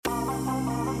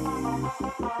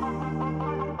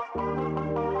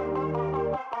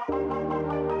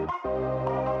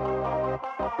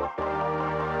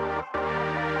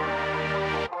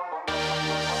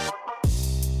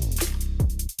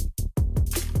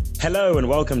Hello and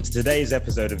welcome to today's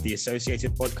episode of the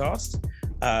Associated Podcast.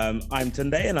 I'm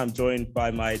Tunde and I'm joined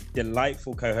by my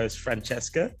delightful co-host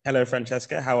Francesca. Hello,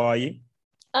 Francesca. How are you?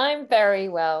 I'm very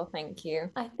well, thank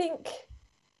you. I think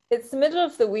it's the middle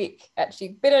of the week, actually.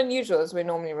 A bit unusual as we're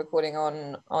normally recording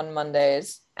on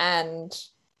Mondays. And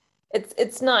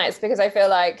it's nice because I feel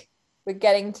like we're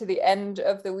getting to the end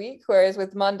of the week, whereas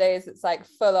with Mondays, it's like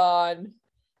full on.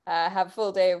 Have a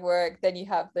full day of work, then you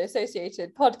have the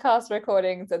associated podcast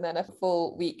recordings and then a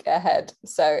full week ahead.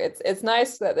 So it's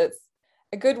nice that it's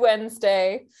a good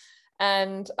Wednesday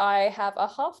and I have a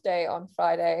half day on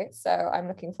Friday. So I'm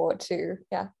looking forward to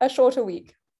a shorter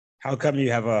week. How come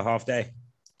you have a half day?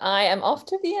 I am off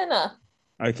to Vienna.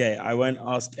 Okay, I won't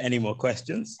ask any more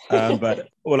questions, but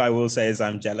all I will say is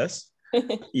I'm jealous.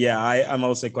 I'm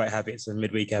also quite happy it's a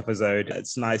midweek episode.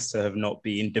 It's nice to have not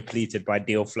been depleted by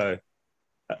deal flow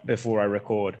before I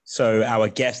record. So our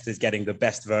guest is getting the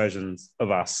best versions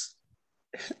of us.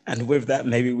 And with that,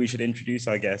 maybe we should introduce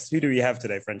our guest. Who do we have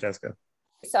today, Francesca?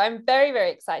 So I'm very, very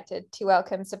excited to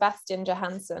welcome Sebastian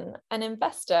Johansson, an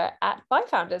investor at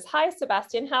Byfounders. Hi,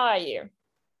 Sebastian. How are you?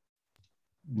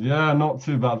 Yeah, not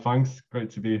too bad, thanks. Great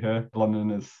to be here.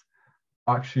 London is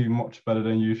actually much better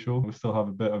than usual. We still have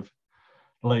a bit of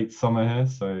late summer here,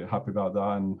 so happy about that.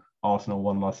 And Arsenal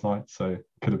won last night, so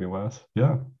could have been worse.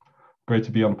 Yeah. Great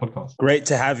to be on the podcast. Great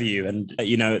to have you. And,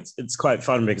 it's quite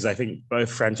fun because I think both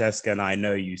Francesca and I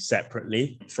know you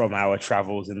separately from our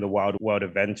travels in the wild world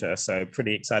of venture. So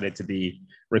pretty excited to be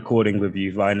recording with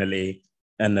you finally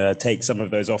and take some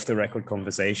of those off the record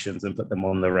conversations and put them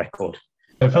on the record.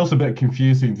 It feels a bit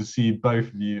confusing to see both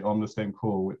of you on the same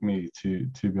call with me, to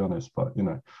be honest. But,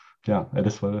 it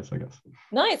is what it is, I guess.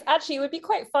 Nice. Actually, it would be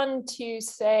quite fun to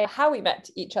say how we met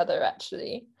each other,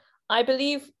 actually. I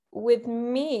believe with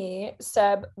me,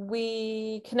 Seb,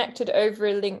 we connected over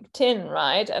LinkedIn,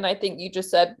 right? And I think you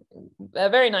just said a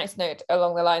very nice note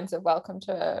along the lines of welcome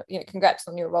to, congrats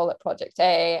on your role at Project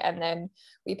A. And then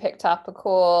we picked up a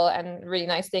call, and really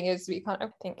nice thing is we kind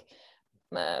of think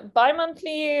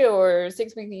bi-monthly or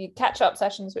 6-weekly catch-up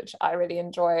sessions, which I really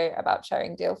enjoy about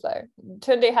sharing deal flow.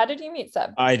 Tunde, how did you meet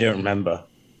Seb? I don't remember.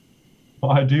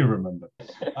 Well, I do remember.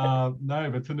 No,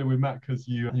 but Tunde, we met because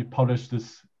you published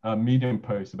this Medium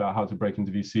post about how to break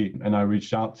into VC, and I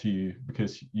reached out to you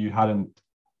because you hadn't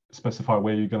specified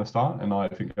where you're going to start, and I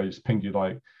think I just pinged you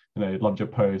loved your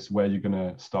post, where you're going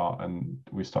to start, and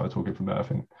we started talking from there, I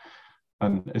think.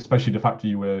 And especially the fact that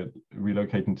you were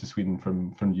relocating to Sweden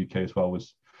from the UK as well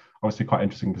was obviously quite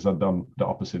interesting because I'd done the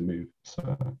opposite move.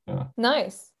 So yeah.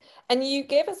 Nice. And you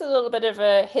gave us a little bit of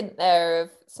a hint there of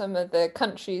some of the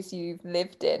countries you've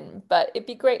lived in, but it'd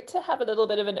be great to have a little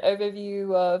bit of an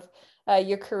overview of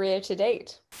your career to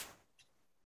date.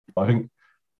 I think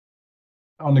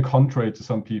on the contrary to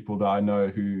some people that I know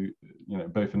who,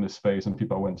 both in this space and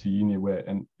people I went to uni with,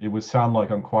 and it would sound like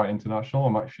I'm quite international.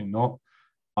 I'm actually not.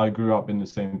 I grew up in the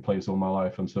same place all my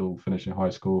life until finishing high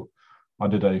school. I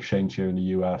did an exchange year in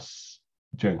the US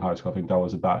during high school. I think that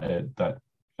was about it. That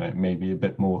maybe a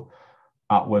bit more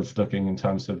outwards looking in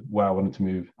terms of where I wanted to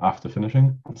move after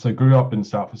finishing. So I grew up in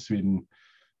south of Sweden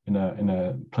in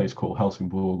a place called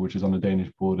Helsingborg, which is on the Danish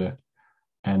border.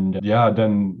 And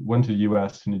then went to the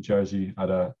US, to New Jersey at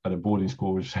a boarding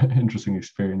school, which is an interesting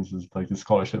experience. It's like the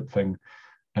scholarship thing.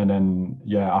 And then,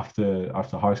 after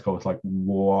high school, it's like,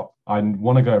 what? I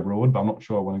want to go abroad, but I'm not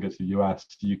sure I want to go to the US.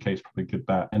 The UK is probably a good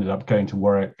bet. Ended up going to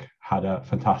Warwick, had a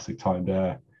fantastic time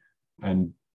there,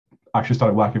 and actually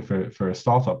started working for a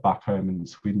startup back home in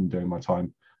Sweden during my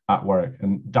time at Warwick.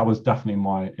 And that was definitely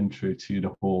my intro to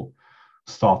the whole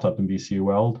startup and VC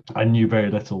world. I knew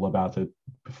very little about it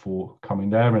before coming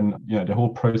there. And, the whole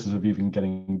process of even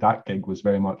getting that gig was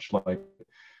very much like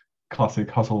classic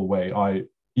hustle way. I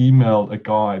emailed a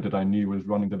guy that I knew was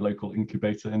running the local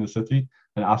incubator in the city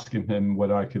and asking him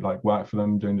whether I could work for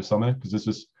them during the summer,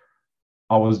 because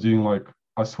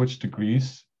I switched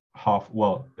degrees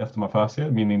after my first year,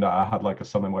 meaning that I had a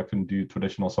summer where I couldn't do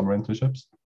traditional summer internships,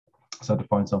 so I had to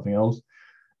find something else.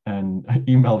 And I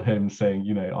emailed him saying,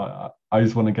 I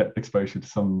just want to get exposure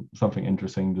to something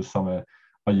interesting this summer.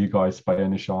 Are you guys by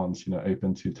any chance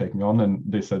open to taking on? And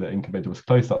they said the incubator was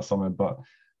closed that summer, but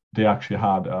they actually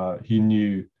had, he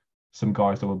knew some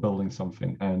guys that were building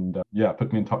something, and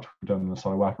put me in touch with them and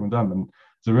started working with them. And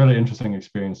it's a really interesting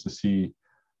experience to see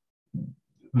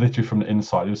literally from the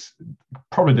inside. It was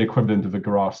probably the equivalent of a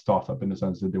garage startup in the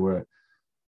sense that there were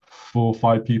 4 or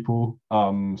 5 people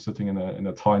sitting in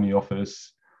a tiny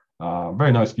office.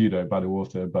 Very nice view though by the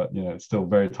water, but it's still a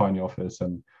very tiny office,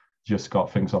 and just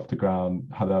got things off the ground.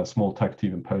 Had a small tech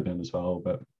team in Poland as well,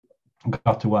 but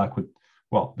got to work with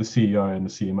the CEO and the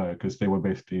CMO, because they were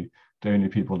basically the only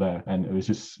people there, and it was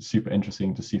just super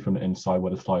interesting to see from the inside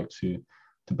what it's like to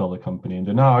build a company. And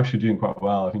they're now actually doing quite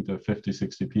well. I think they're 50,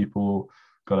 60 people,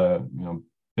 got a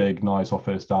big nice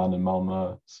office down in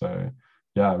Malmö. So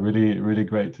yeah, really, really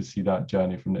great to see that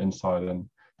journey from the inside and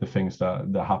the things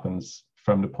that happens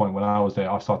from the point when I was there.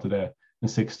 I started there in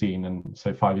 16, and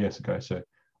so 5 years ago. So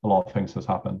a lot of things has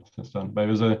happened since then. But it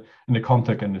was in the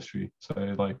Comtech industry, so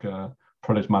like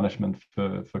product management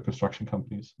for construction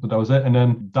companies. But that was it. And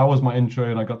then that was my intro,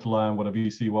 and I got to learn what a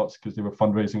VC was because they were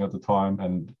fundraising at the time.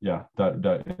 And yeah,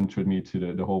 that introduced me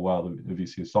to the whole world of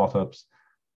VC startups.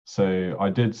 So I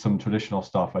did some traditional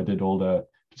stuff. I did all the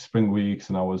spring weeks,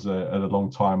 and I was at a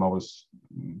long time I was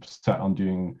set on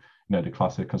doing the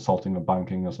classic consulting or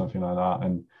banking or something like that.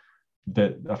 And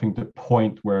I think the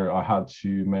point where I had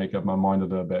to make up my mind a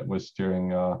little bit was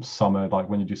during summer, like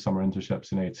when you do summer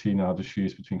internships in 18, I had to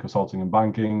choose between consulting and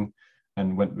banking,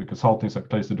 and went with consulting, so I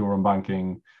closed the door on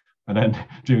banking. And then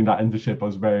during that internship, I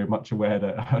was very much aware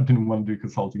that I didn't want to do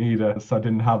consulting either, so I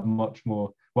didn't have much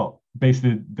more. Well,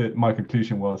 basically, my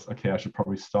conclusion was, okay, I should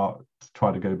probably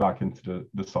try to go back into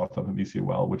the startup and VC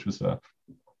world, which was a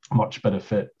much better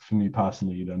fit for me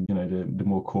personally than the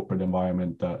more corporate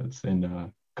environment that's in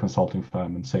a consulting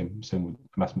firm, and same with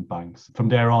investment banks. From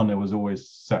there on, it was always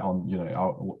set on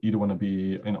I either want to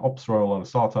be in ops role at a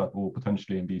startup or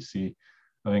potentially in VC.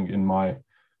 I think in my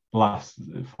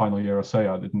final year or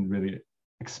so, I didn't really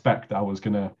expect I was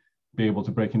going to be able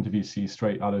to break into VC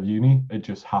straight out of uni. It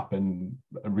just happened,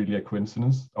 really a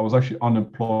coincidence. I was actually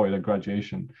unemployed at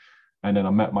graduation, and then I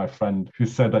met my friend who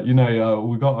said that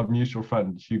we got a mutual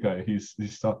friend, Hugo. He's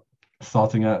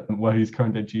starting at where he's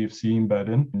currently at GFC in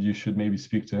Berlin, and you should maybe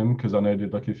speak to him because I know they're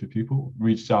looking for people.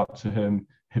 Reached out to him.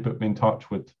 He put me in touch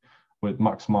with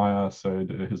Max Meyer, so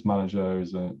his manager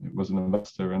was an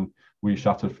investor, and we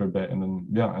chatted for a bit, and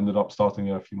then ended up starting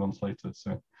it a few months later.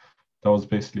 So that was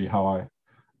basically how I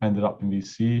ended up in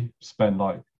VC. Spent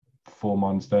like 4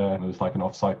 months there, and it was like an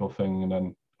off-cycle thing, and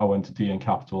then I went to DN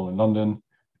Capital in London.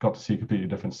 Got to see a completely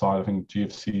different side. I think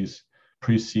GFC's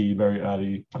pre-seed, very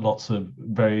early, lots of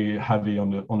very heavy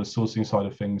on the sourcing side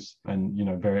of things, and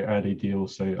very early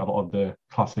deals. So a lot of the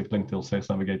classic LinkedIn Sales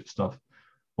Navigator stuff.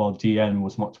 While DN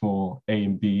was much more A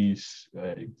and B's,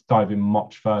 diving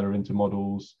much further into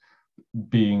models,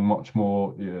 being much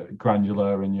more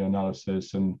granular in your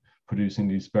analysis, and producing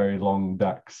these very long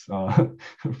decks for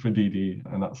DD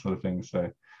and that sort of thing. So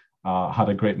had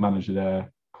a great manager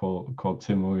there called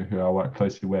Timo, who I worked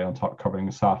closely with on top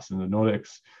covering SaaS in the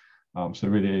Nordics. So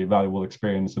really valuable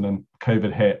experience. And then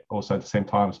COVID hit also at the same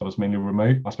time, so I was mainly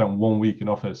remote. I spent 1 week in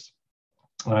office,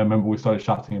 and I remember we started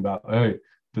chatting about,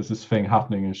 there's this thing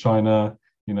happening in China,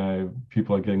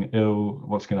 people are getting ill,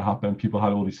 what's going to happen? People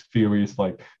had all these theories,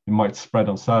 like it might spread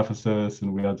on surfaces,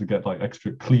 and we had to get like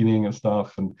extra cleaning and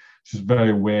stuff, and it's just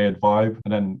very weird vibe.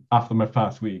 And then after my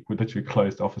first week, we literally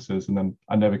closed offices, and then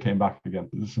I never came back again.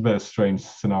 It's a bit of a strange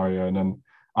scenario. And then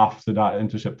after that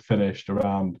internship finished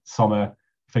around summer,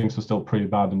 things were still pretty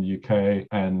bad in the UK,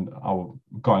 and I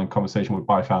got in conversation with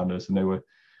buy founders, and they were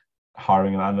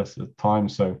hiring an analyst at the time.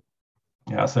 So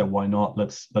I said, why not?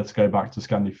 Let's go back to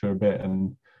Scandi for a bit,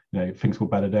 and things were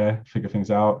better there, figure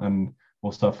things out. And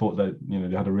also I thought that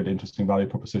they had a really interesting value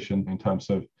proposition in terms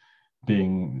of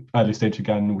being early stage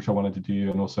again, which I wanted to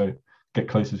do, and also get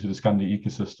closer to the Scandi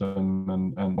ecosystem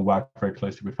and work very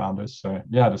closely with founders. So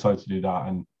I decided to do that,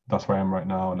 and that's where I am right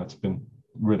now, and it's been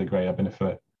really great. I've been here for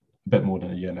a bit more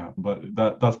than a year now, but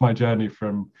that's my journey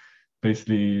from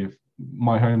basically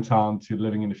my hometown to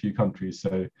living in a few countries.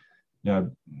 So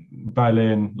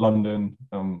Berlin, London,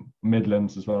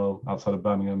 Midlands as well, outside of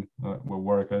Birmingham, where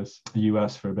Warwick is, the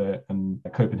US for a bit, and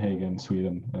Copenhagen,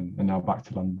 Sweden, and now back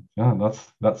to London.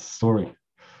 That's the story.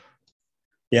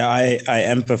 I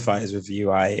empathize with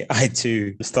you. I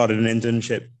too started an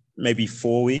internship maybe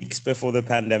 4 weeks before the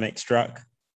pandemic struck,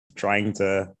 trying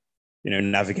to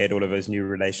navigate all of those new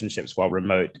relationships while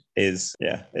remote is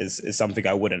something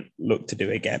I wouldn't look to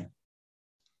do again.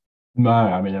 No,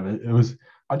 I mean,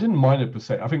 I didn't mind it per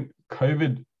se. I think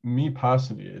COVID, me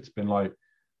personally, it's been like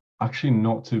actually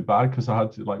not too bad, because I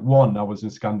had to, like, one, I was in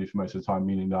Scandi for most of the time,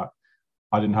 meaning that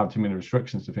I didn't have too many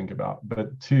restrictions to think about.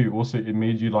 But two, also it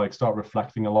made you like start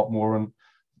reflecting a lot more on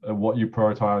what you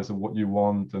prioritize and what you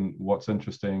want and what's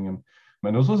interesting.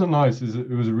 And it was also nice, it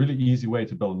was a really easy way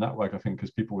to build a network, I think,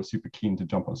 because people were super keen to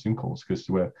jump on Zoom calls because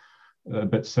they were a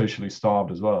bit socially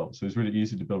starved as well. So it's really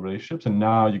easy to build relationships, and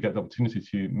now you get the opportunity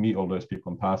to meet all those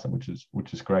people in person,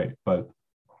 which is great.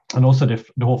 And also the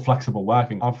whole flexible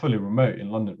working. I'm fully remote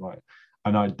in London, right?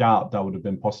 And I doubt that would have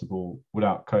been possible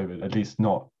without COVID, at least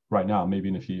not right now, maybe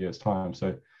in a few years' time.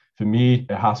 So for me,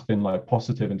 it has been like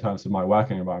positive in terms of my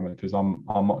working environment, because I'm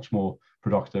much more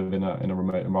productive in a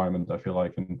remote environment, I feel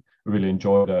like, and really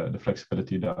enjoy the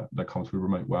flexibility that comes with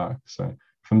remote work. So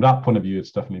from that point of view,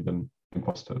 it's definitely been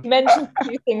positive. You mentioned a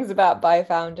few things about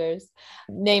Byfounders,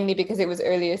 namely because it was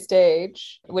earlier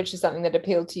stage, which is something that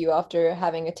appealed to you after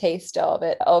having a taste of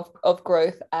it, of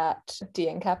growth at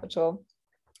DN Capital.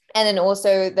 And then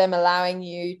also them allowing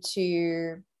you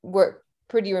to work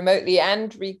pretty remotely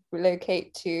and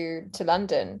relocate to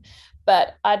London.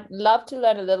 But I'd love to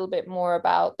learn a little bit more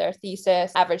about their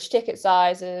thesis, average ticket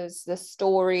sizes, the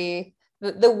story,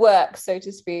 the work, so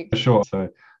to speak. Sure. So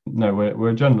no,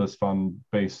 we're a generalist fund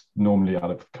based normally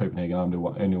out of Copenhagen. I'm the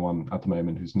only one at the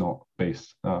moment who's not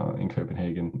based in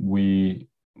Copenhagen.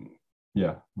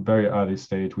 Very early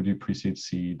stage. We do pre-seed,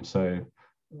 seed. So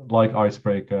like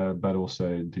Icebreaker, but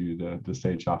also do the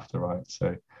stage after, right?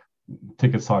 So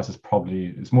ticket size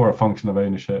is more a function of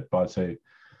ownership, but I'd say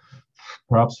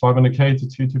perhaps 500k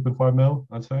to 2.5 mil,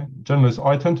 I'd say. Generalist,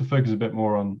 I tend to focus a bit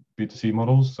more on B2C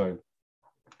models. So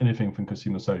anything from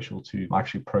consumer social to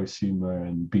actually prosumer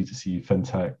and B2C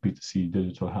fintech, B2C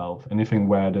digital health, anything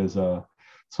where there's a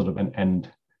sort of an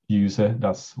end user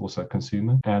that's also a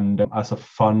consumer. And as a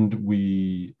fund,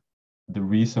 the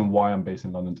reason why I'm based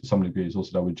in London to some degree is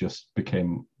also that we just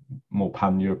became more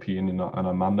pan-European in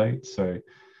our mandate. So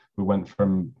we went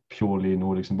from purely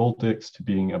Nordics and Baltics to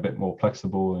being a bit more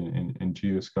flexible in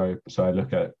geoscope. So I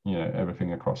look at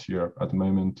everything across Europe at the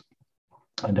moment.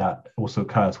 And that also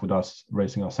occurs with us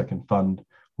raising our second fund,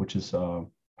 which is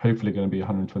hopefully going to be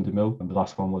 120 mil. And the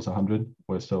last one was 100.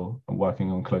 We're still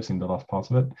working on closing the last part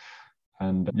of it.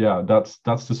 And that's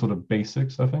the sort of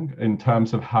basics, I think. In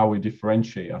terms of how we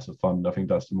differentiate as a fund, I think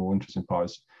that's the more interesting part.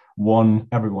 Is one,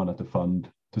 everyone at the fund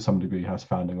to some degree has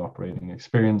founding operating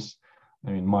experience.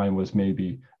 I mean, mine was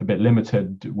maybe a bit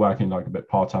limited, working like a bit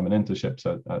part-time in internships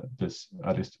at this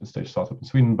stage startup in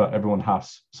Sweden, but everyone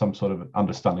has some sort of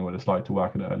understanding what it's like to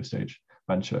work at an early stage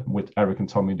venture, with Eric and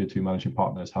Tommy, the two managing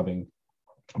partners, having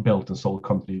built and sold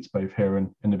companies both here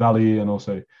in the Valley, and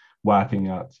also working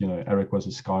at, Eric was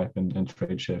at Skype and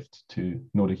Tradeshift to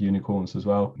Nordic unicorns as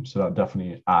well. So that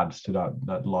definitely adds to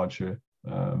that larger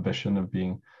vision of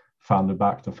being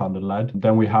founder-backed and founder-led.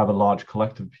 Then we have a large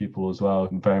collective of people as well,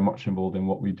 very much involved in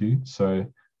what we do. So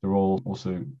they're all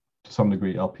also, to some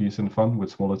degree, LPs in the fund with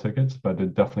smaller tickets, but they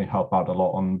definitely help out a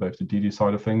lot on both the DD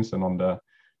side of things and on the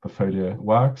portfolio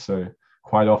work. So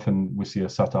quite often we see a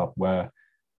setup where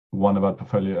one of our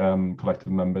portfolio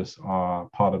collective members are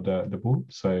part of the board.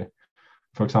 So,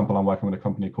 for example, I'm working with a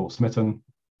company called Smitten,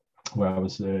 where I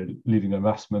was leading the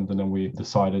investment, and then we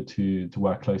decided to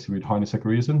work closely with Heine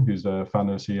Zekariasen, who's the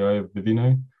founder and CEO of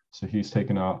Vivino. So he's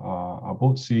taken our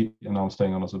board seat, and I'm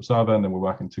staying on as observer, and then we're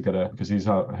working together because he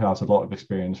has a lot of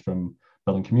experience from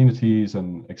building communities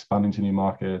and expanding to new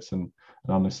markets and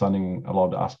understanding a lot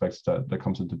of the aspects that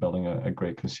comes into building a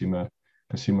great consumer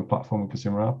platform and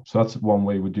consumer app. So that's one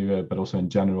way we do it, but also in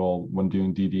general, when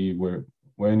doing DD, we're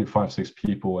only 5-6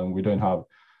 people, and we don't have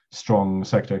strong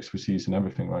sector expertise in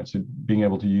everything, right? So being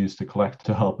able to use the collect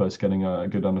to help us getting a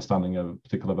good understanding of a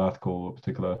particular vertical or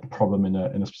particular problem in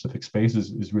a specific space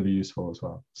is really useful as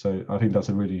well. So I think that's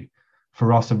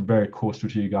for us, a very core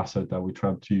strategic asset that we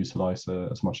try to utilize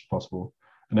as much as possible.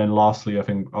 And then lastly, I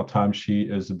think our term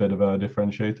sheet is a bit of a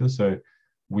differentiator. So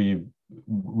we've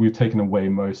taken away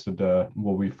most of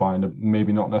what we find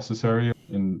maybe not necessary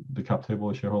in the cap table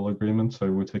or shareholder agreement. So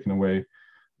we're taking away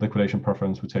liquidation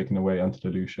preference, we're taking away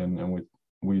anti-dilution, and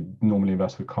we normally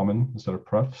invest with common instead of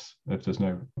prefs if there's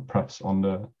no prefs on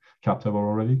the cap table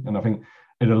already. And I think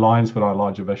it aligns with our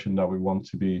larger vision that we want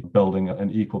to be building an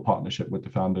equal partnership with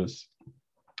the founders.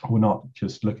 We're not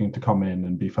just looking to come in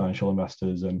and be financial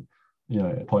investors and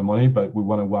employ money, but we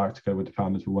want to work together with the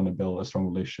founders. We want to build a strong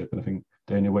relationship, and I think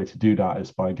the only way to do that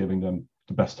is by giving them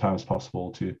the best terms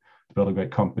possible to build a great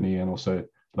company, and also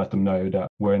let them know that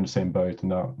we're in the same boat,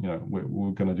 and that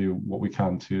we're going to do what we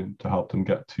can to help them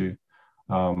get to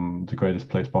the greatest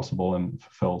place possible and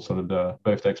fulfill sort of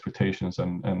both the expectations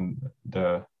and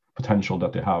the potential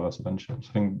that they have as a venture. So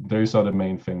I think those are the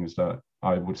main things that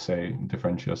I would say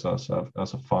differentiates us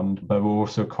as a fund. But we're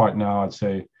also quite now, I'd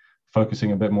say,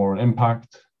 focusing a bit more on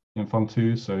impact in Fund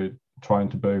 2. So trying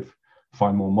to both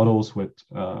find more models with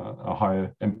a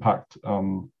higher impact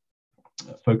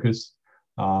focus.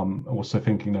 Also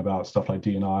thinking about stuff like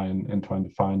D&I and trying to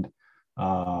find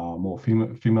more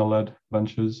female-led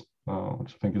ventures,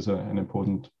 which I think is an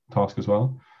important task as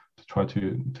well, to try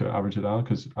to average it out.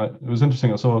 Because it was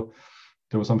interesting, I saw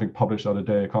there was something published the other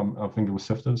day, I think it was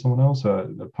Sifted or someone else,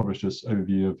 that published this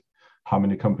overview of how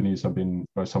many companies have been,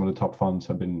 or some of the top funds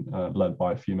have been led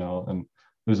by a female. And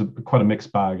there's quite a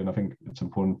mixed bag, and I think it's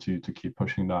important to keep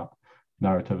pushing that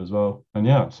narrative as well. And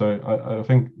yeah, so I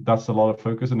think that's a lot of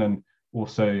focus. And then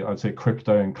also I'd say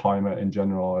crypto and climate in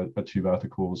general are two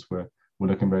verticals where we're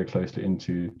looking very closely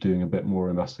into doing a bit more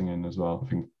investing in as well. I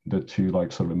think the two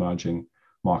like sort of emerging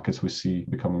markets we see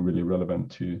becoming really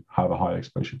relevant to have a high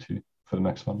exposure to for the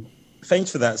next fund.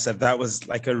 Thanks for that, Seb. That was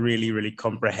like a really, really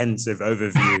comprehensive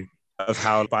overview of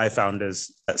how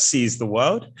Byfounders sees the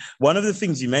world. One of the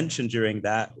things you mentioned during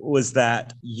that was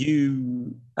that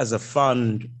you, as a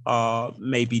fund, are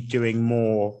maybe doing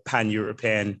more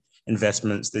pan-European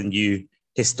investments than you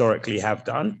historically have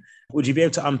done. Would you be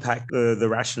able to unpack the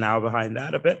rationale behind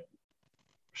that a bit?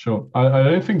 Sure. I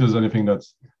don't think there's anything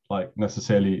that's like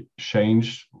necessarily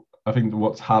changed. I think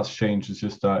what has changed is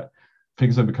just that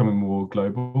things are becoming more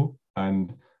global.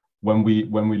 And when we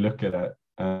look at it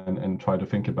and try to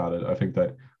think about it, I think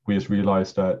that we just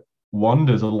realized that one,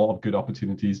 there's a lot of good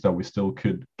opportunities that we still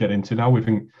could get into now. We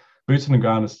think boots on the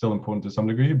ground is still important to some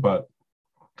degree, but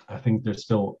I think there's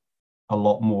still a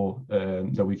lot more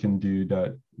that we can do,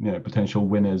 that potential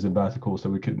winners in verticals that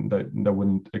we couldn't that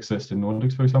wouldn't exist in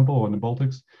Nordics, for example, or in the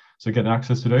Baltics. So getting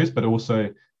access to those, but also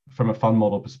from a fund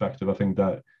model perspective, I think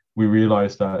that we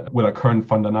realized that with our current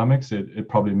fund dynamics, it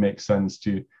probably makes sense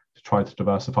to try to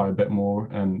diversify a bit more,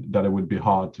 and that it would be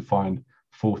hard to find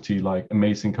 40 like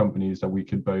amazing companies that we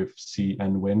could both see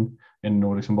and win in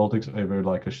Nordics and Baltics over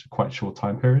like a quite short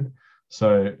time period.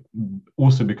 So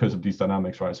also because of these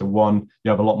dynamics, right? So one,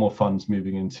 you have a lot more funds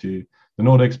moving into the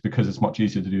Nordics because it's much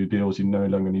easier to do deals. You no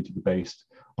longer need to be based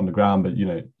on the ground, but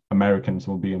Americans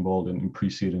will be involved in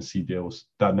pre-seed and seed deals.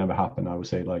 That never happened, I would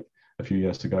say, like a few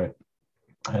years ago.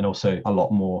 And also a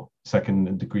lot more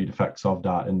second degree effects of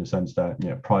that, in the sense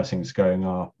that pricing is going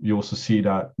up. You also see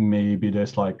that maybe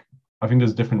there's I think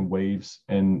there's different waves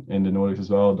in the Nordics as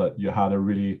well, that you had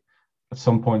at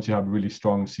some points you have really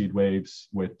strong seed waves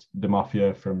with the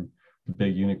mafia from the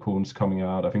big unicorns coming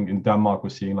out. I think in Denmark we're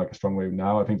seeing like a strong wave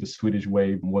now. I think the Swedish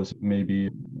wave was maybe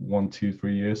 1, 2,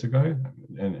 3 years ago,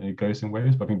 and it goes in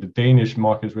waves. But I think the Danish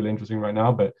market is really interesting right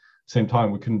now, but at the same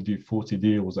time we couldn't do 40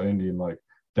 deals only in like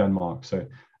Denmark. So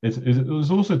it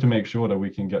was also to make sure that we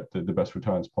can get the best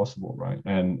returns possible, right?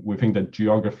 And we think that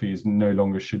geographies no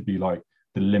longer should be like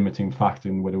the limiting factor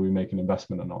in whether we make an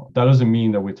investment or not. That doesn't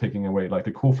mean that we're taking away, like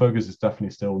the core focus is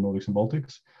definitely still Nordics and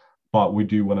Baltics, but we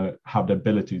do want to have the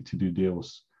ability to do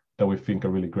deals that we think are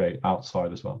really great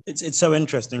outside as well. It's so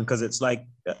interesting because it's like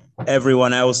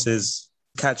everyone else is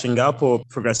catching up or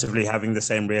progressively having the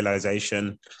same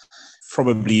realization,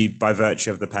 probably by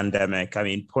virtue of the pandemic. I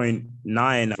mean,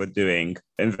 Point9 were doing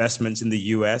investments in the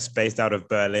US based out of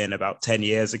Berlin about 10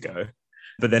 years ago.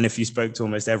 But then if you spoke to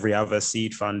almost every other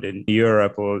seed fund in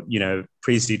Europe or,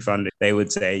 pre-seed fund, they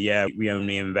would say, yeah, we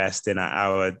only invest in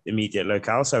our immediate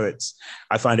locale. So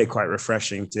I find it quite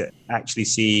refreshing to actually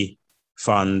see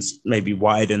funds maybe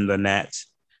widen the net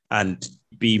and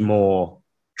be more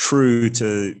true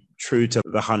to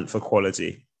the hunt for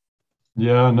quality.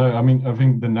 Yeah, no, I mean, I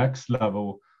think the next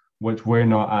level, which we're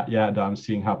not at yet, that I'm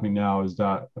seeing happening now, is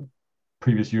that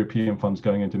previous European funds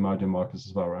going into emerging markets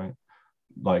as well, right?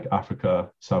 Like Africa,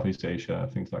 Southeast Asia,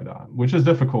 things like that, which is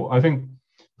difficult. I think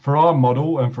for our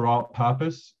model and for our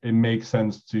purpose, it makes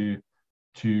sense to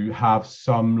have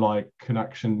some like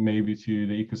connection maybe to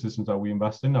the ecosystems that we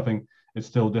invest in. I think it's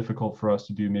still difficult for us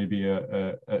to do maybe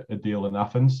a deal in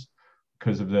Athens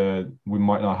because we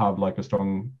might not have like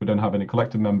we don't have any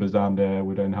collective members down there.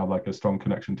 We don't have like a strong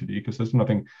connection to the ecosystem. I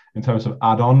think in terms of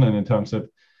add-on and in terms of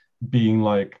being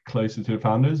like closer to the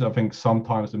founders, I think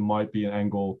sometimes there might be an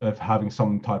angle of having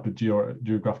some type of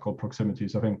geographical proximity.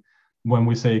 So I think when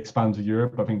we say expand to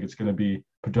Europe, I think it's going to be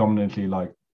predominantly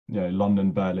like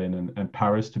London, Berlin, and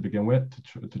Paris to begin with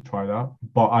to try that.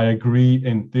 But I agree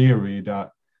in theory that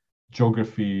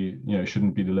geography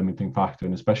shouldn't be the limiting factor,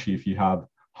 and especially if you have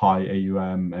high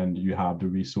AUM and you have the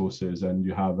resources and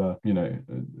you have a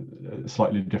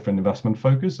slightly different investment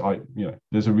focus.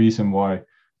 There's a reason why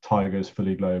Tiger is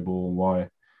fully global. Why?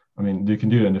 I mean, they can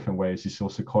do it in different ways. You saw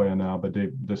Sequoia now, but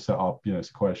they've set up,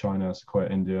 Sequoia China, Sequoia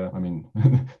India. I mean,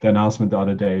 the announcement the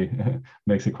other day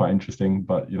makes it quite interesting.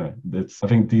 But I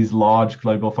think these large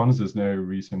global funds, there's no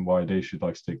reason why they should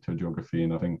like stick to a geography.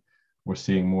 And I think we're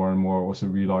seeing more and more also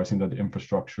realizing that the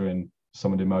infrastructure in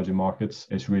some of the emerging markets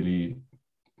is really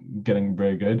getting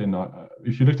very good. And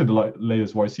if you looked at the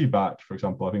latest YC batch, for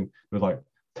example, I think there was like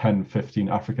 10, 15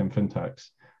 African fintechs.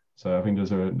 So I think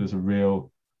there's a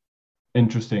real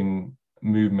interesting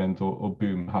movement or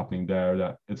boom happening there,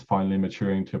 that it's finally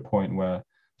maturing to a point where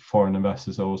foreign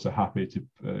investors are also happy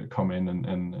to come in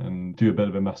and do a bit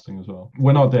of investing as well.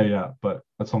 We're not there yet, but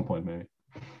at some point maybe.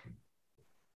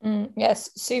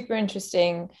 Yes, super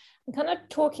interesting. And kind of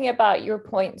talking about your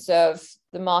points of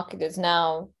the market is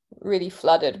now really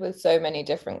flooded with so many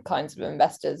different kinds of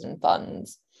investors and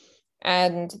funds.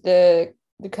 And the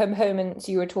components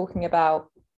you were talking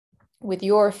about with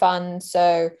your fund,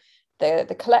 so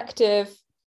the collective,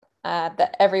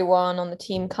 that everyone on the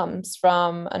team comes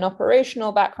from an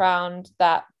operational background,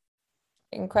 that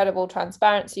incredible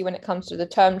transparency when it comes to the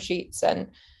term sheets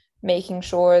and making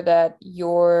sure that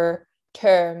your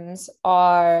terms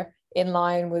are in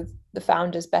line with the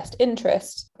founder's best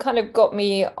interest, kind of got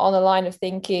me on the line of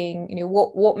thinking,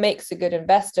 what makes a good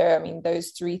investor? I mean,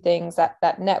 those three things, that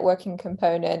networking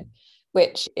component,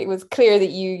 which it was clear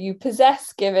that you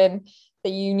possess, given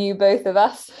that you knew both of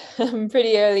us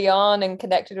pretty early on and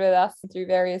connected with us through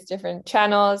various different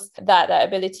channels, that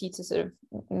ability to sort of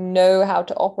know how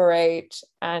to operate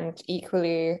and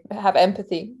equally have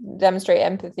empathy, demonstrate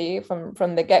empathy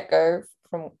from the get-go,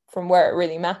 from where it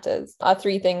really matters, are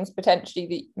three things potentially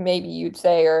that maybe you'd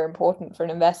say are important for an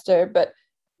investor. But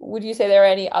would you say there are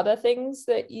any other things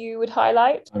that you would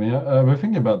highlight? I mean, we're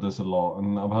thinking about this a lot,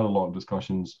 and I've had a lot of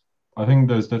discussions. I think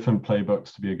there's different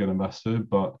playbooks to be a good investor,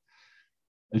 but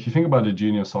if you think about the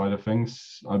junior side of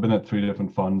things, I've been at 3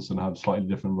 different funds and have slightly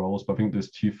different roles, but I think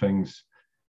there's two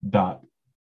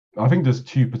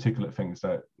particular things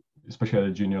that, especially at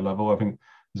a junior level, I think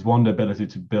there's one, the ability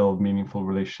to build meaningful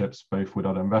relationships, both with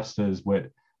other investors,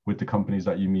 with the companies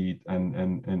that you meet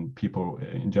and people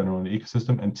in general in the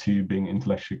ecosystem, and two, being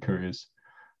intellectually curious.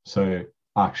 So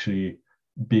actually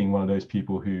being one of those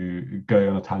people who go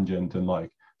on a tangent and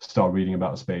like start reading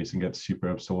about space and get super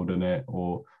absorbed in it,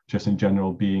 or just in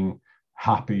general being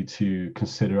happy to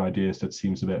consider ideas that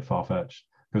seems a bit far-fetched,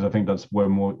 because I think that's where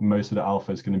most of the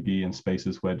alpha is going to be, in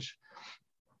spaces which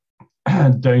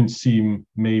don't seem,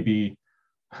 maybe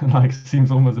like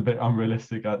seems almost a bit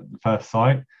unrealistic at first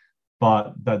sight,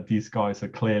 but that these guys are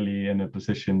clearly in a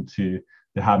position to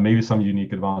have maybe some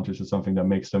unique advantage or something that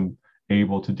makes them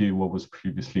able to do what was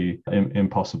previously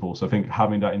impossible. So I think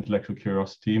having that intellectual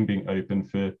curiosity and being open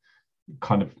for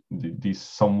kind of these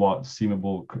somewhat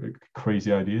seemable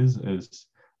crazy ideas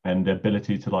and the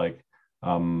ability to like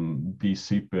be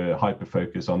super hyper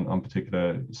focused on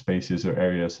particular spaces or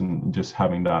areas, and just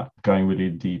having that going really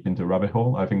deep into rabbit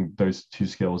hole. I think those two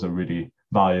skills are really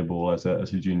valuable as a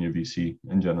junior VC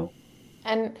in general.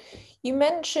 And you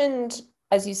mentioned,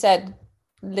 as you said,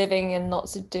 living in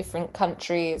lots of different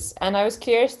countries, and I was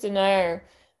curious to know,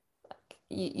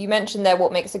 you mentioned there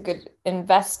what makes a good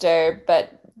investor,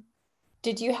 but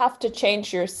did you have to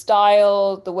change your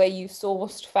style, the way you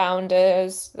sourced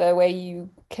founders, the way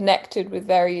you connected with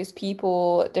various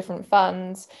people at different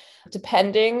funds,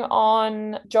 depending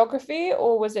on geography,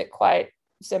 or was it quite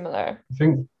similar? I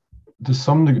think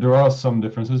there are some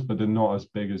differences, but they're not as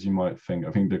big as you might think.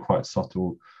 I think they're quite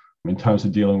subtle. In terms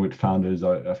of dealing with founders,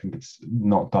 I think it's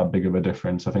not that big of a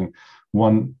difference. I think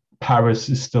Paris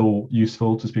is still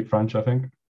useful to speak French, I think.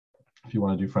 If you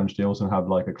want to do French deals and have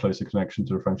like a closer connection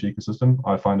to the French ecosystem,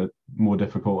 I find it more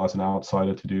difficult as an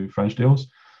outsider to do French deals.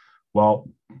 Well,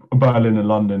 Berlin and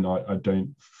London, I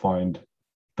don't find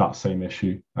that same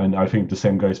issue. And I think the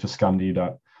same goes for Scandi,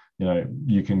 that,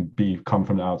 you can come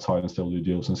from the outside and still do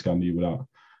deals in Scandi without,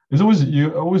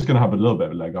 you're always going to have a little bit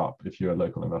of a leg up if you're a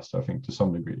local investor, I think, to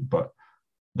some degree, but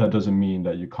that doesn't mean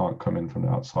that you can't come in from the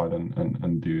outside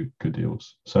and do good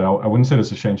deals. So I wouldn't say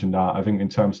there's a change in that. I think in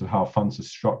terms of how funds are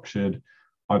structured,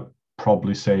 I'd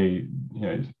probably say,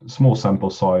 small sample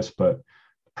size, but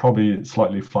probably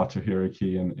slightly flatter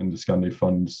hierarchy in the Scandi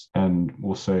funds, and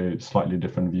also slightly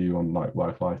different view on like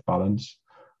work-life balance.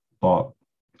 But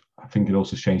I think it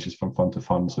also changes from fund to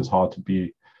fund. So it's hard to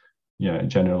be,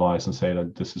 generalize and say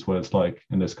that this is what it's like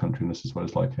in this country and this is what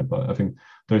it's like here. But I think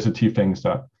those are two things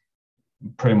that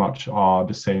pretty much are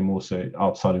the same also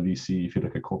outside of VC. If you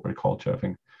look at corporate culture, I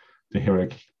think the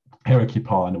hierarchy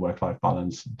part and the work-life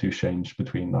balance do change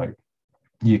between like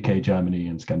UK, Germany,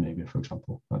 and Scandinavia, for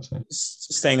example. That's it.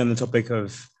 Staying on the topic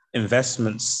of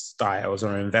investment styles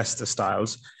or investor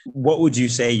styles, what would you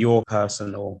say your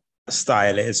personal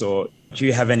style is, or do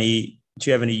you have any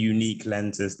unique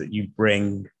lenses that you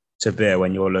bring to bear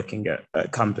when you're looking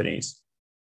at companies?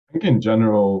 I think in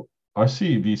general, I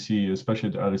see VC, especially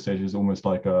at the early stages, almost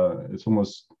like it's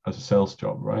almost as a sales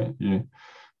job, right?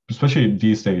 Especially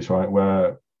these days, right,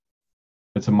 where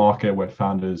it's a market where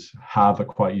founders have a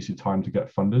quite easy time to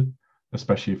get funded,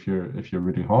 especially if you're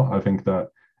really hot. I think that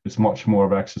it's much more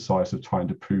of an exercise of trying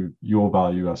to prove your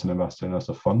value as an investor and as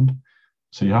a fund.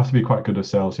 So you have to be quite good at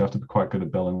sales. You have to be quite good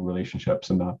at building relationships,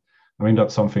 and that. I mean,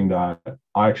 that's something that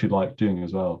I actually like doing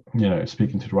as well.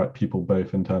 Speaking to the right people,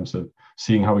 both in terms of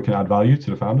seeing how we can add value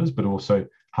to the founders, but also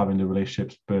having the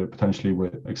relationships potentially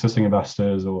with existing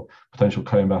investors or potential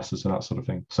co-investors and that sort of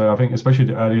thing. So I think especially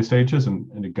the earlier stages,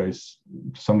 and it goes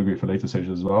to some degree for later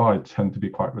stages as well, I tend to be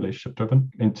quite relationship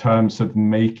driven. In terms of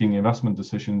making investment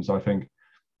decisions, I think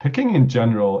picking in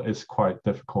general is quite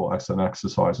difficult as an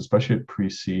exercise, especially at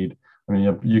pre-seed. I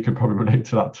mean, you could probably relate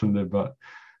to that, Tunde, but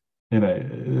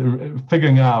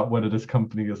figuring out whether this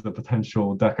company is the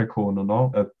potential decacorn or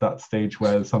not at that stage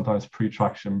where sometimes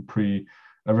pre-traction,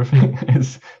 everything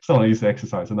is not an easy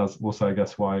exercise. And that's also, I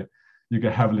guess, why you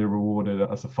get heavily rewarded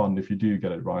as a fund if you do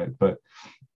get it right. But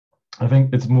I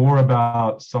think it's more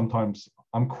about, sometimes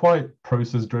I'm quite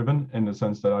process driven in the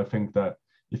sense that I think that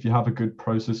if you have a good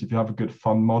process, if you have a good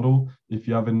fund model, if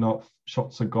you have enough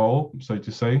shots a goal, so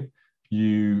to say,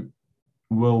 you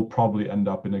will probably end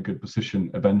up in a good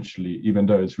position eventually, even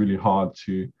though it's really hard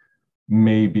to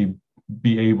maybe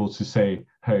be able to say,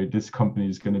 hey, this company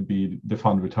is going to be the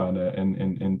fund returner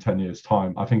in 10 years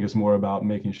time. I think it's more about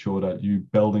making sure that you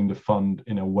building the fund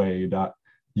in a way that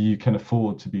you can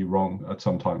afford to be wrong at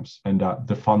sometimes, and that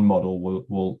the fund model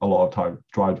will a lot of time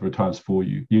drive the returns for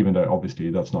you, even though obviously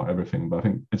that's not everything. But I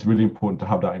think it's really important to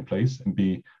have that in place and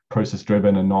be process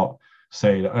driven, and not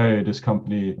say that, oh, this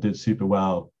company did super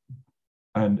well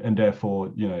and therefore,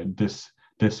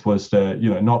 this was the,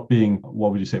 not being,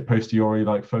 what would you say, posteriori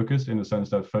like focused, in the sense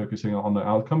that focusing on the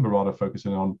outcome, but rather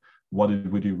focusing on what did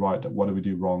we do right, what did we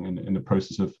do wrong in the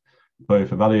process of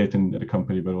both evaluating the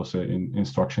company, but also in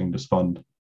structuring this fund,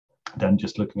 than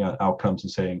just looking at outcomes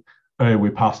and saying, oh, we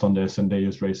passed on this and they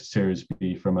just raised a Series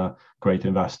B from a great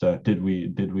investor. Did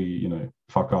we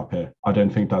fuck up here? I don't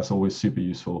think that's always super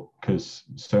useful, because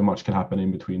so much can happen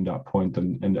in between that point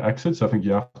and the exit. So I think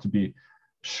you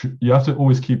have to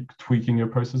always keep tweaking your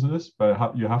processes,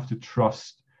 but you have to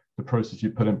trust the process you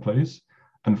put in place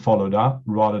and follow that,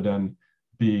 rather than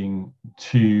being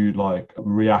too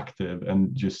reactive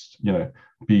and just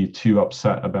be too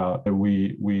upset about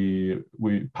we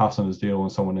passed on this deal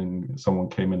and someone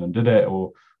came in and did it,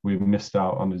 or we missed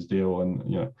out on this deal.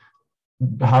 And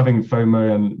having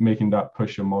FOMO and making that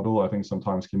push your model, I think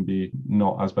sometimes can be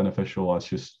not as beneficial as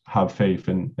just have faith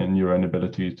in your own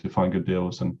ability to find good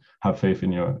deals and have faith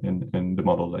in the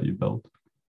model that you build.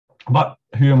 But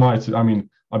who am I to? I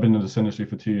mean, I've been in this industry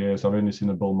for 2 years. I've only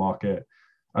seen a bull market.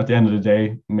 At the end of the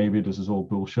day, maybe this is all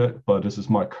bullshit, but this is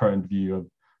my current view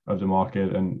of the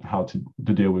market and how to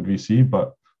deal with VC.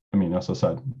 But I mean, as I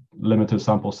said, limited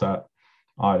sample set.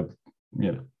 I've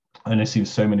only seen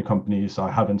so many companies.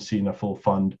 I haven't seen a full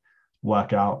fund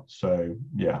work out. So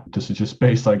yeah, this is just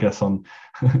based, I guess, on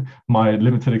my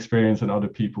limited experience and other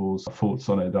people's thoughts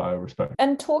on it that I respect.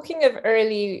 And talking of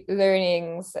early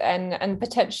learnings and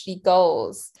potentially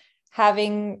goals,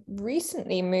 having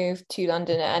recently moved to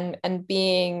London and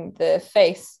being the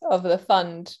face of the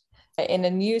fund in a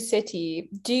new city,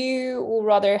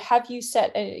 have you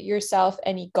set yourself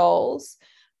any goals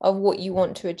of what you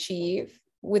want to achieve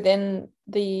within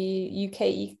the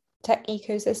UK tech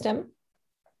ecosystem?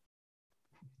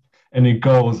 Any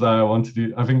goals that I want to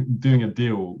do? I think doing a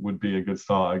deal would be a good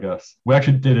start, I guess. We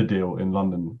actually did a deal in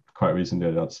London quite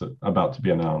recently that's about to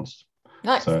be announced.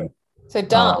 Nice. So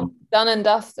done and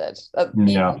dusted.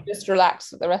 Yeah. Just relax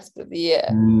for the rest of the year.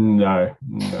 No,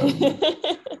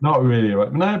 not really.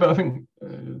 Right? No, but I think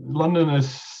London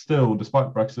is still,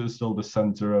 despite Brexit, is still the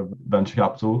center of venture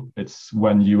capital. It's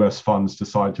when US funds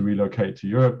decide to relocate to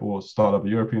Europe or start up a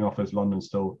European office, London's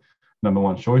still number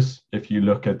one choice. If you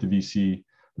look at the VC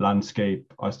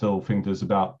landscape, I still think there's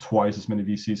about twice as many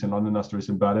VCs in London as there is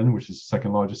in Berlin, which is the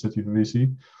second largest city for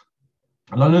VC.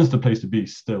 London's the place to be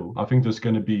still. I think there's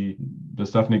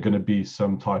definitely going to be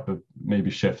some type of maybe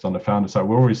shift on the founder side.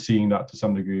 We're already seeing that to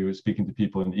some degree. We're speaking to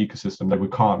people in the ecosystem that we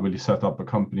can't really set up a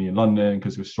company in London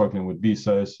because we're struggling with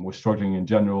visas. We're struggling in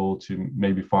general to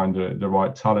maybe find the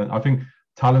right talent. I think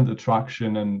talent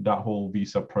attraction and that whole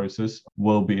visa process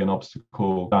will be an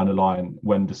obstacle down the line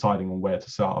when deciding on where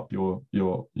to set up your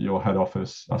head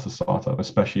office as a startup,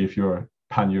 especially if you're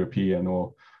pan-European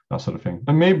or that sort of thing.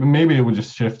 And maybe it would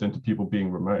just shift into people being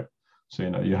remote. So,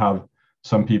 you have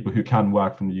some people who can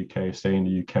work from the UK, stay in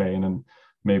the UK, and then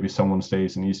maybe someone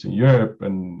stays in Eastern Europe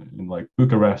and in like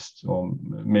Bucharest, or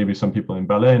maybe some people in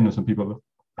Berlin and some people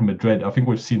in Madrid. I think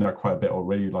we've seen that quite a bit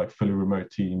already, like fully remote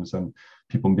teams and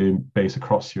people being based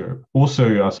across Europe.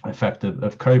 Also as effective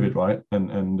of COVID, right?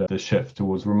 And the shift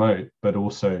towards remote, but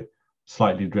also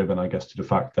slightly driven, I guess, to the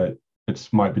fact that it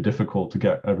might be difficult to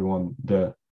get everyone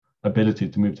the ability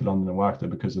to move to London and work there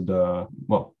because of the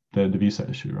visa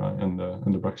issue, right, and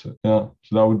the Brexit. Yeah,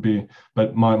 so that would be.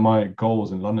 But my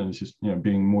goals in London is just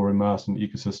being more immersed in the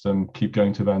ecosystem, keep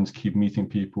going to events, keep meeting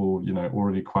people.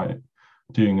 Already quite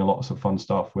doing a lot of fun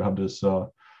stuff. We have this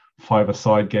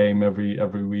five-a-side game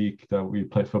every week that we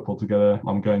play football together.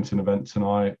 I'm going to an event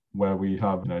tonight where we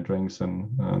have drinks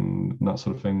and that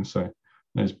sort of thing. So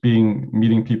it's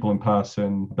meeting people in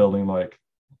person, building like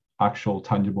actual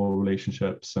tangible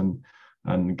relationships and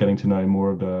getting to know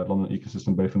more of the London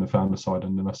ecosystem, both on the founder side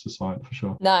and the investor side, for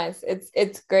sure. Nice.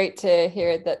 It's great to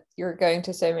hear that you're going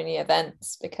to so many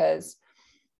events, because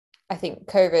I think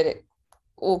COVID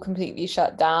all completely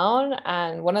shut down.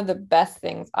 And one of the best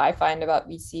things I find about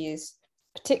VCs,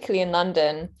 particularly in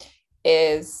London,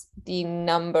 is the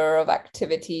number of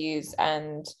activities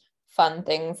and fun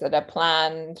things that are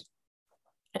planned.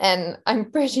 And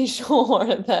I'm pretty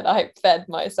sure that I fed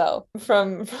myself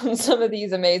from some of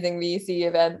these amazing VC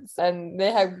events, and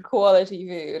they have quality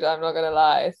food, I'm not gonna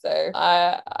lie. So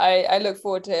I look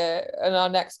forward to in our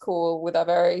next call with a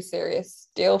very serious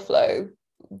deal flow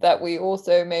that we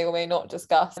also may or may not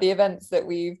discuss the events that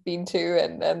we've been to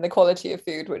and the quality of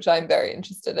food, which I'm very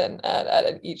interested in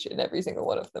at each and every single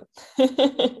one of them.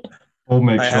 We'll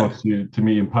make sure to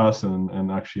meet in person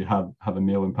and actually have a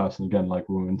meal in person again, like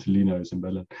we went to Lino's in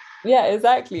Berlin. Yeah,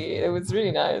 exactly. It was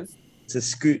really nice. To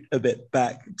scoot a bit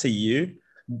back to you,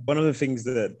 one of the things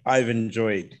that I've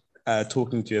enjoyed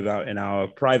talking to you about in our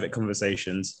private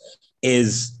conversations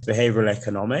is behavioral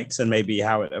economics and maybe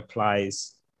how it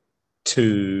applies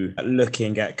to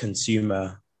looking at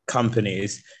consumer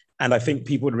companies. And I think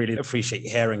people would really appreciate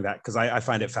hearing that, because I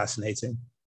find it fascinating.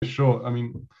 Sure. I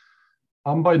mean,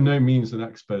 I'm by no means an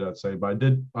expert, I'd say, but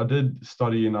I did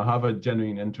study, and I have a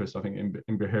genuine interest, I think,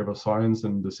 in behavioral science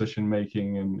and decision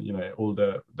making, and all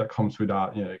that comes with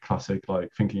that, classic like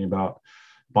thinking about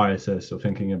biases or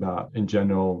thinking about in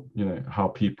general, how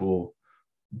people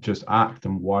just act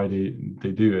and why they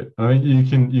do it. I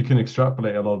mean, you can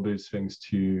extrapolate a lot of those things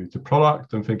to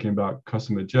product and thinking about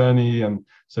customer journey. And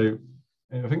so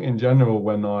I think in general,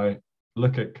 when I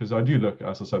look at, because I do look,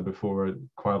 as I said before, at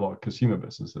quite a lot of consumer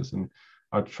businesses, and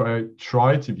I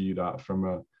try to view that from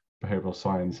a behavioral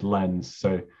science lens.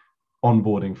 So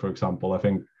onboarding, for example, I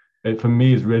think it for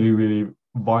me is really, really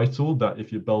vital that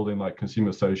if you're building like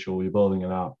consumer social, you're building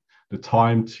an app, the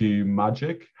time to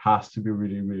magic has to be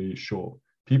really, really short.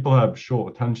 People have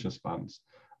short attention spans,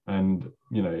 and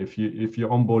if your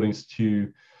onboarding is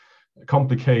too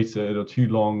complicated or too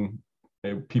long,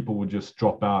 people will just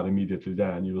drop out immediately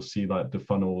there, and you will see like the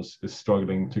funnels is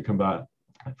struggling to convert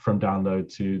from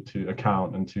download to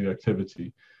account and to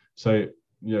activity. So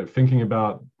thinking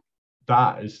about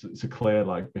that is a clear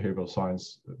like behavioral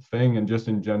science thing. And just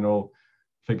in general,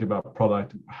 think about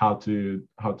product, how to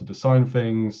design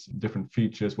things, different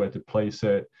features, where to place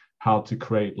it, how to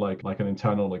create like an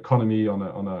internal economy on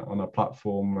a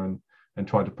platform, and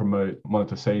try to promote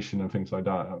monetization and things like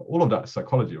that. All of that is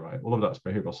psychology, right? All of that's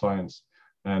behavioral science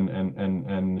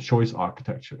and choice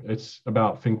architecture. It's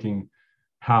about thinking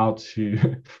how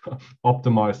to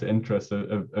optimize the interests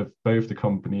of both the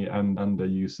company and the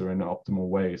user in an optimal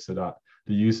way, so that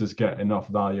the users get enough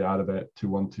value out of it to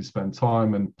want to spend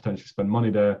time and potentially spend money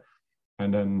there,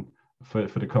 and then for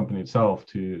the company itself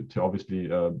to obviously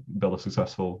build a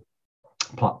successful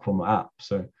platform or app.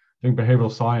 So I think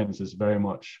behavioral science is very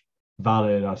much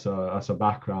valid as a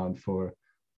background for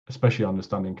especially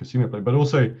understanding consumer play, but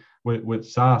also with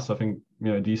SaaS. I think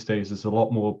these days there's a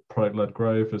lot more product-led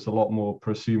growth. There's a lot more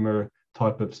prosumer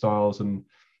type of styles, and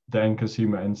the end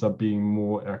consumer ends up being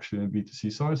more actually in the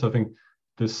B2C side. So I think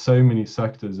there's so many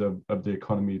sectors of the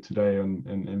economy today and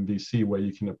in VC where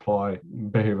you can apply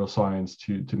behavioral science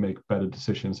to make better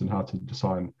decisions and how to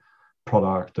design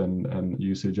product and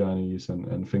user journeys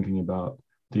and thinking about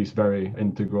these very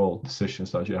integral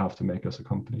decisions that you have to make as a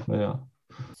company. Yeah.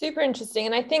 Super interesting.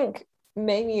 And I think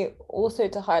maybe also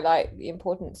to highlight the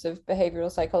importance of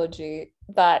behavioral psychology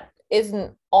that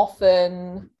isn't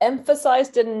often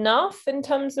emphasized enough in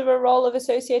terms of a role of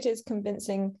associators,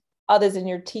 convincing others in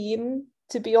your team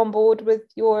to be on board with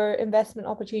your investment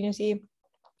opportunity,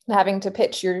 having to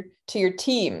pitch to your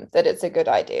team that it's a good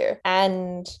idea.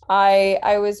 And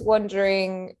I was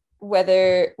wondering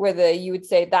whether you would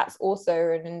say that's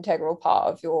also an integral part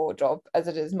of your job as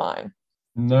it is mine.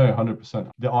 No, 100%.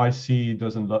 The IC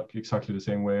doesn't look exactly the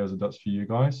same way as it does for you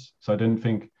guys. So I didn't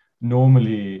think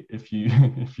normally if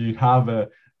you have a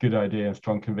good idea and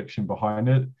strong conviction behind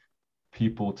it,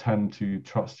 people tend to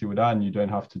trust you with that, and you don't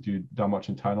have to do that much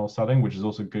internal selling, which is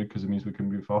also good because it means we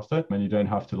can move faster. And you don't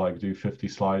have to like do 50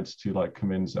 slides to like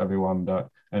convince everyone that,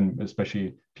 and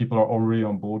especially people are already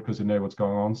on board because they know what's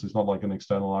going on. So it's not like an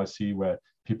external IC where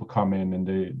people come in and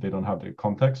they don't have the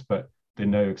context, but they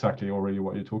know exactly already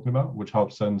what you're talking about, which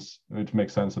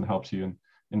makes sense and helps you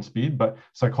in speed. But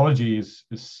psychology is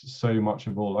so much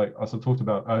of all, like as I talked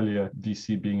about earlier,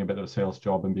 VC being a bit of a sales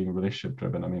job and being relationship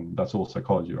driven. I mean, that's all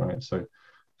psychology, right? So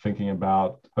thinking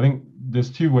about, I think there's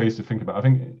two ways to think about it. I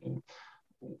think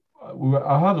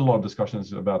I had a lot of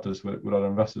discussions about this with other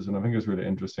investors, and I think it's really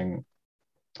interesting,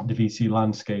 the VC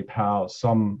landscape, how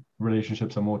some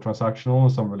relationships are more transactional,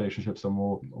 some relationships are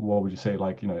more, what would you say,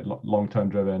 like, long-term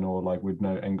driven, or like with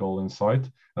no end goal in sight.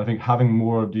 And I think having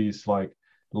more of these like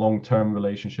long-term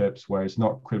relationships where it's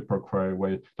not quid pro quo,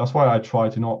 where that's why I try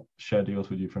to not share deals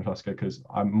with you, Francesca, because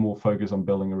I'm more focused on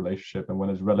building a relationship, and when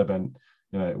it's relevant,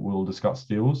 we'll discuss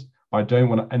deals. I don't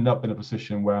want to end up in a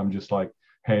position where I'm just like,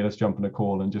 hey, let's jump on a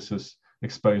call and just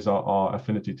expose our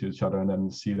affinity to each other and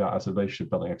then see that as a relationship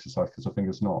building exercise, because I think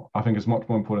it's not. I think it's much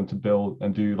more important to build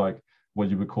and do like what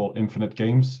you would call infinite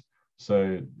games,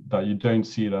 so that you don't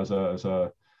see it as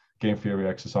a game theory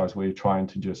exercise where you're trying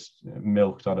to just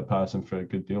milk the other person for a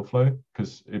good deal flow,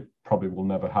 because it probably will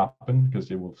never happen, because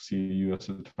they will see you as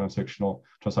a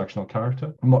transactional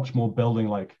character. Much more building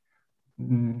like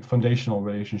foundational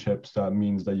relationships, that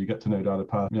means that you get to know the other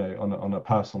person, on a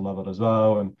personal level as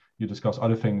well, and you discuss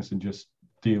other things than just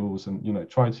deals, and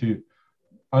try to.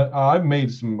 I've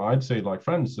made some, I'd say, like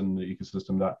friends in the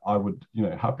ecosystem that I would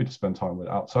happy to spend time with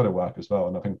outside of work as well.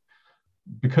 And I think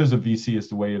because of VC is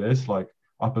the way it is, like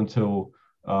up until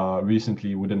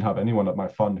recently, we didn't have anyone at my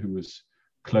fund who was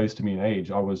close to me in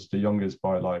age. I was the youngest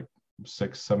by like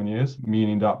 6-7 years,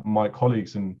 meaning that my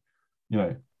colleagues and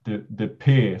the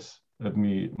peers of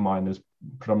mine is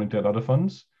predominantly at other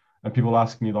funds, and people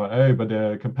ask me like, oh, but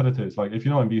they're competitors. Like, if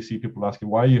you're not in VC, people ask you,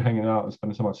 why are you hanging out and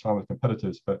spending so much time with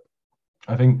competitors? But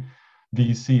I think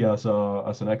VC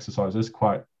as an exercise is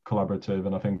quite collaborative,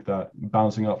 and I think that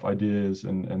bouncing off ideas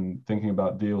and thinking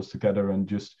about deals together, and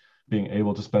just being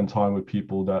able to spend time with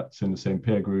people that's in the same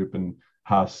peer group and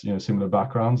has similar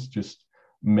backgrounds, just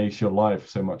makes your life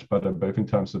so much better, both in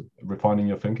terms of refining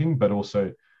your thinking, but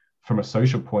also from a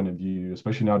social point of view,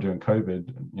 especially now during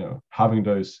COVID. Having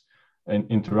those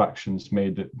interactions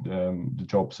made the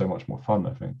job so much more fun,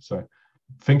 I think. So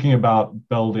thinking about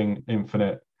building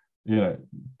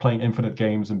playing infinite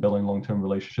games and building long-term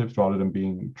relationships rather than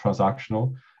being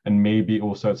transactional. And maybe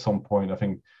also at some point, I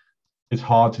think it's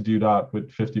hard to do that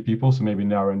with 50 people. So maybe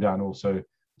narrowing down also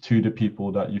to the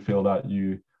people that you feel that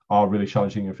you are really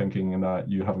challenging your thinking and that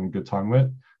you're having a good time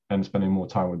with, and spending more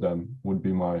time with them would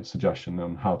be my suggestion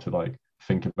on how to like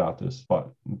think about this. But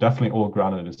definitely all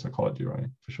grounded in psychology, right?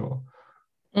 For sure.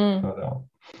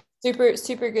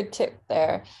 Super good tip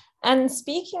there. And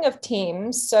speaking of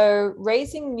teams, so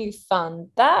raising new fund,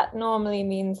 that normally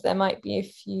means there might be a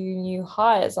few new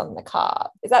hires on the card.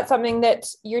 Is that something that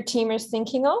your team is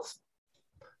thinking of?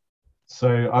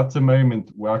 So at the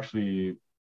moment, we're actually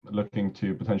looking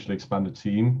to potentially expand the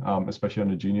team, especially on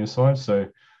the junior side. So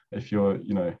if you're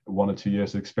 1 or 2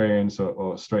 years experience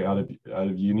or straight out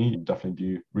of uni, definitely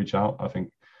do reach out. I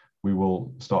think we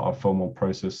will start our formal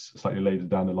process slightly later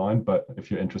down the line, but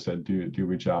if you're interested, do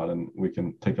reach out and we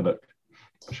can take a look,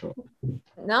 for sure.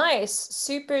 Nice.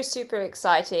 Super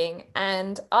exciting.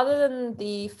 And other than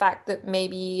the fact that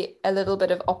maybe a little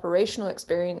bit of operational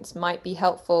experience might be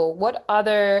helpful, what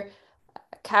other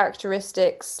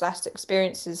characteristics /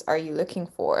 experiences are you looking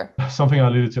for? Something I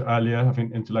alluded to earlier, I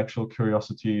think intellectual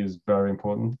curiosity is very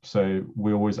important. So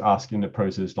we always ask in the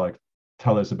process, like,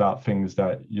 tell us about things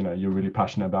that you're really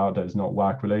passionate about that is not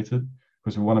work related,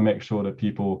 because we want to make sure that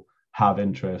people have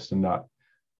interest and that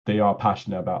they are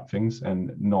passionate about things,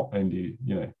 and not only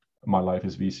my life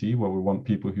is VC, where we want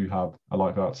people who have a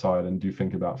life outside and do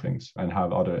think about things and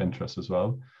have other interests as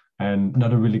well. And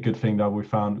another really good thing that we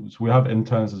found is we have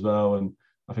interns as well, and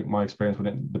I think my experience with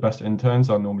it, the best interns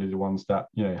are normally the ones that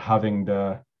having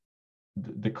the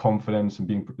confidence and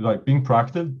being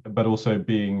proactive, but also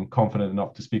being confident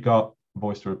enough to speak up,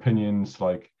 voice their opinions,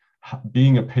 like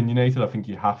being opinionated. I think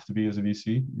you have to be as a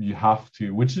VC. You have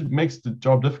to, which makes the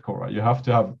job difficult, right? You have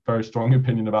to have very strong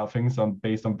opinion about things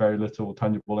based on very little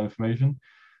tangible information.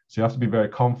 So you have to be very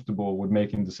comfortable with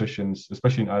making decisions,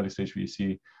 especially in early stage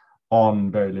VC, on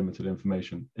very limited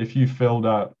information. If you feel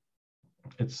that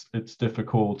it's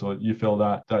difficult, or you feel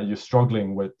that you're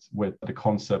struggling with the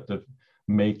concept of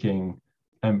making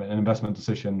an investment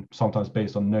decision sometimes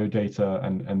based on no data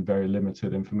and very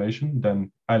limited information,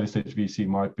 then early stage VC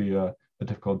might be a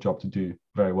difficult job to do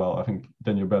very well. I think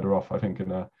then you're better off, I think,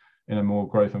 in a more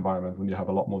growth environment when you have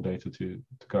a lot more data to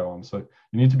go on. So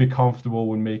you need to be comfortable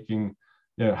when making,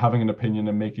 having an opinion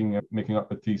and making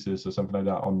up a thesis or something like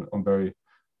that on very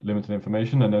limited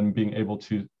information, and then being able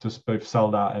to both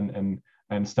sell that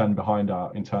and stand behind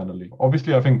that internally.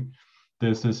 Obviously, I think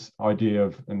there's this idea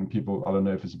of, and people, I don't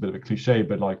know if it's a bit of a cliche,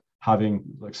 but like having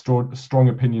like strong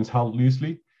opinions held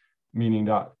loosely, meaning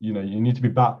that, you know, you need to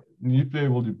be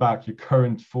able to back your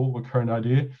current thought or current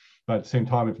idea, but at the same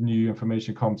time, if new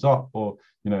information comes up, or,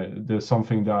 you know, there's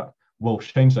something that will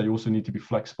change that, you also need to be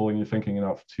flexible in your thinking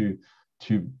enough to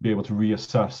be able to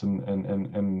reassess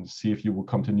and see if you will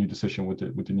come to a new decision with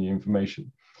the new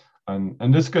information.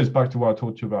 And this goes back to what I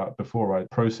talked to you about before, right?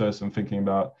 Process and thinking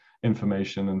about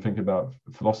information and thinking about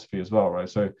philosophy as well, right?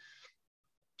 So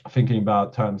thinking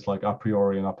about terms like a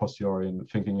priori and a posteriori, and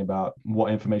thinking about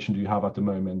what information do you have at the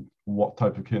moment, what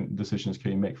type of decisions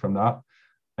can you make from that?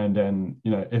 And then,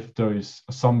 you know, if those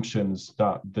assumptions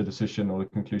that the decision or the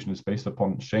conclusion is based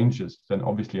upon changes, then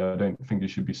obviously I don't think you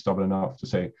should be stubborn enough to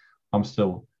say, I'm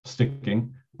still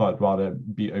sticking, but rather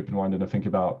be open-minded and think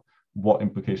about what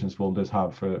implications will this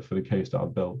have for the case that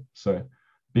I've built. So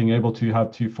being able to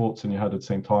have two thoughts in your head at the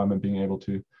same time and being able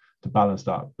to balance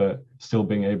that, but still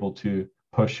being able to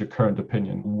push your current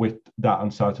opinion with that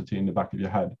uncertainty in the back of your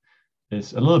head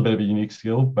is a little bit of a unique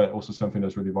skill, but also something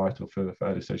that's really vital for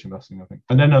early stage investing, I think.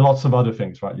 And then there are lots of other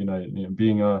things, right? You know,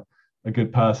 being a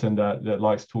good person that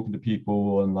likes talking to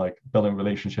people and like building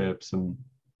relationships and,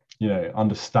 you know,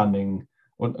 understanding,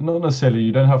 or not necessarily,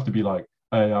 you don't have to be like,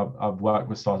 hey, I've worked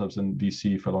with startups and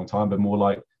VC for a long time, but more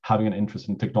like having an interest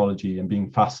in technology and being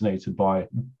fascinated by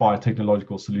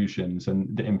technological solutions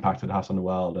and the impact it has on the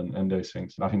world and those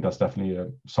things. I think that's definitely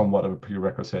somewhat of a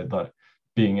prerequisite, that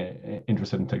being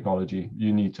interested in technology,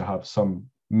 you need to have some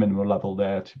minimal level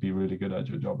there to be really good at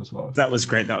your job as well. That was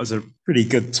great. That was a pretty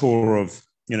good tour of,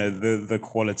 you know, the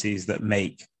qualities that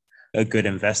make a good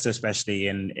investor, especially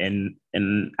in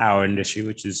our industry,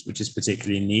 which is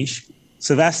particularly niche.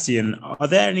 Sebastian, are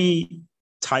there any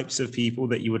types of people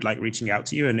that you would like reaching out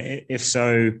to you? And if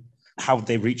so, how would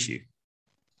they reach you?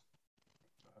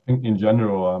 I think in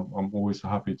general, I'm always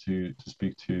happy to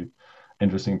speak to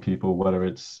interesting people, whether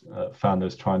it's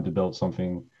founders trying to build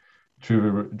something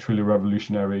truly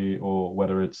revolutionary, or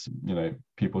whether it's, you know,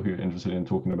 people who are interested in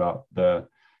talking about the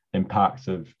impact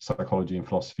of psychology and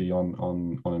philosophy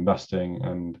on investing,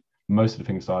 and most of the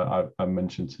things I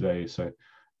mentioned today. So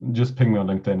just ping me on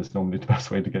LinkedIn is normally the best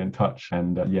way to get in touch.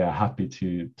 And happy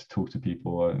to talk to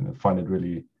people and find it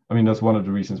really, I mean, that's one of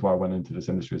the reasons why I went into this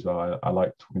industry as well. I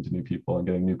like talking to new people and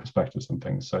getting new perspectives on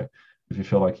things. So if you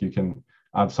feel like you can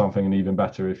add something, and even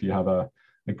better, if you have a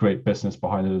great business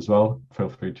behind it as well, feel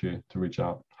free to reach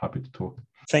out. Happy to talk.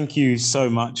 Thank you so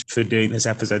much for doing this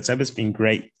episode, Seb. It's been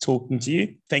great talking to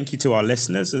you. Thank you to our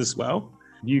listeners as well.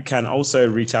 You can also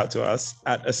reach out to us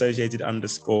at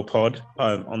associated_pod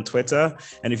on Twitter.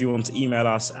 And if you want to email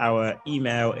us, our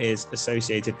email is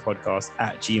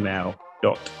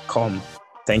associatedpodcast@gmail.com.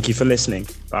 Thank you for listening.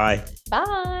 Bye.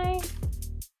 Bye.